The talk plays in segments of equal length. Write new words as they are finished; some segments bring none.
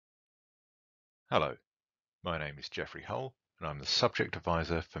Hello, my name is Jeffrey Hull and I'm the Subject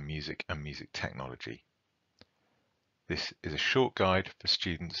Advisor for Music and Music Technology. This is a short guide for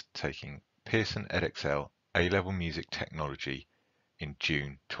students taking Pearson Edexcel A-Level Music Technology in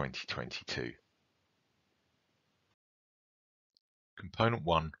June 2022. Component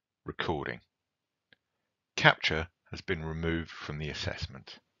 1, Recording. Capture has been removed from the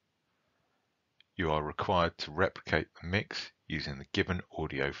assessment. You are required to replicate the mix using the given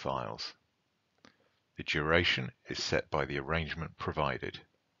audio files. The duration is set by the arrangement provided.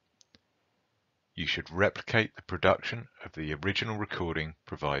 You should replicate the production of the original recording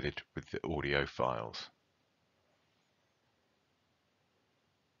provided with the audio files.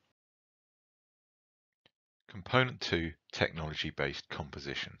 Component 2, Technology-Based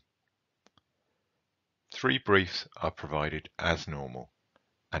Composition. 3 briefs are provided as normal,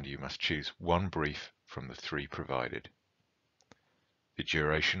 and you must choose one brief from the 3 provided. The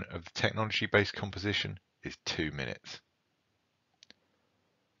duration of the technology-based composition is 2 minutes.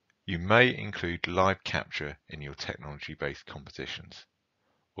 You may include live capture in your technology-based compositions,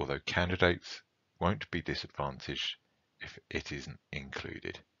 although candidates won't be disadvantaged if it isn't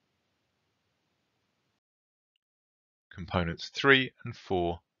included. Components 3 and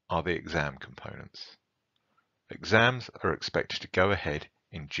 4 are the exam components. Exams are expected to go ahead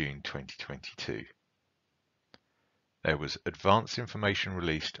in June 2022. There was advance information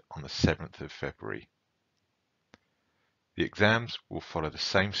released on the 7th of February. The exams will follow the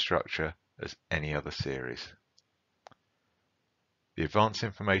same structure as any other series. The advance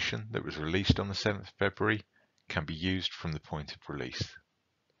information that was released on the 7th of February can be used from the point of release.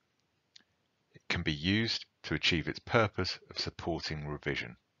 It can be used to achieve its purpose of supporting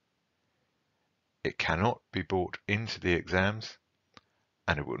revision. It cannot be brought into the exams,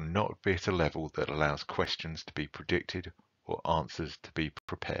 and it will not be at a level that allows questions to be predicted or answers to be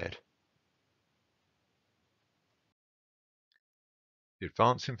prepared. The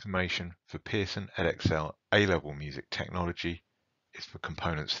advanced information for Pearson Edexcel A-Level Music Technology is for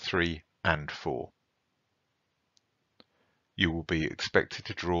components 3 and 4. You will be expected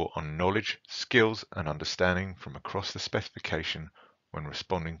to draw on knowledge, skills and understanding from across the specification when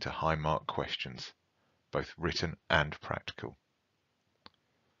responding to high mark questions, both written and practical.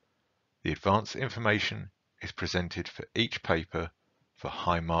 The advanced information is presented for each paper for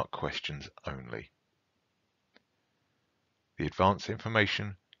high mark questions only. The advanced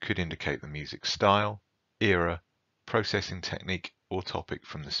information could indicate the music style, era, processing technique or topic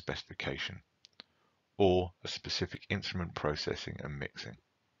from the specification, or a specific instrument processing and mixing.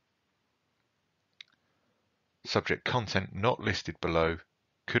 Subject content not listed below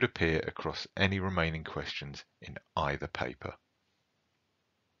could appear across any remaining questions in either paper.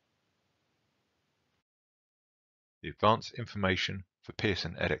 The advanced information for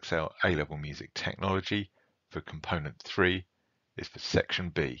Pearson Edexcel A-Level Music Technology for Component 3 is for Section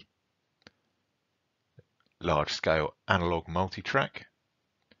B, large-scale analog multitrack,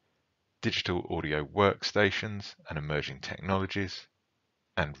 digital audio workstations and emerging technologies,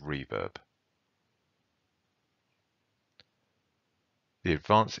 and reverb. The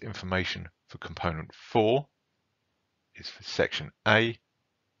advanced information for Component 4 is for Section A,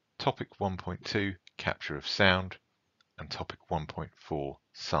 Topic 1.2, Capture of Sound, and Topic 1.4,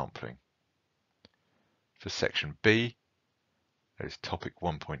 Sampling. For Section B, there is Topic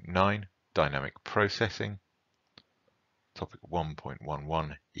 1.9, Dynamic Processing, Topic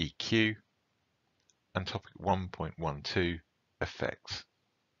 1.11, EQ, and Topic 1.12, Effects.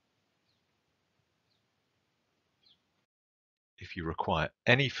 If you require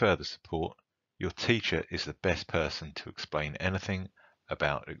any further support, your teacher is the best person to explain anything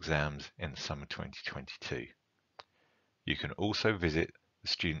about exams in summer 2022. You can also visit the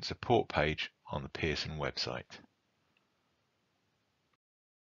student support page on the Pearson website.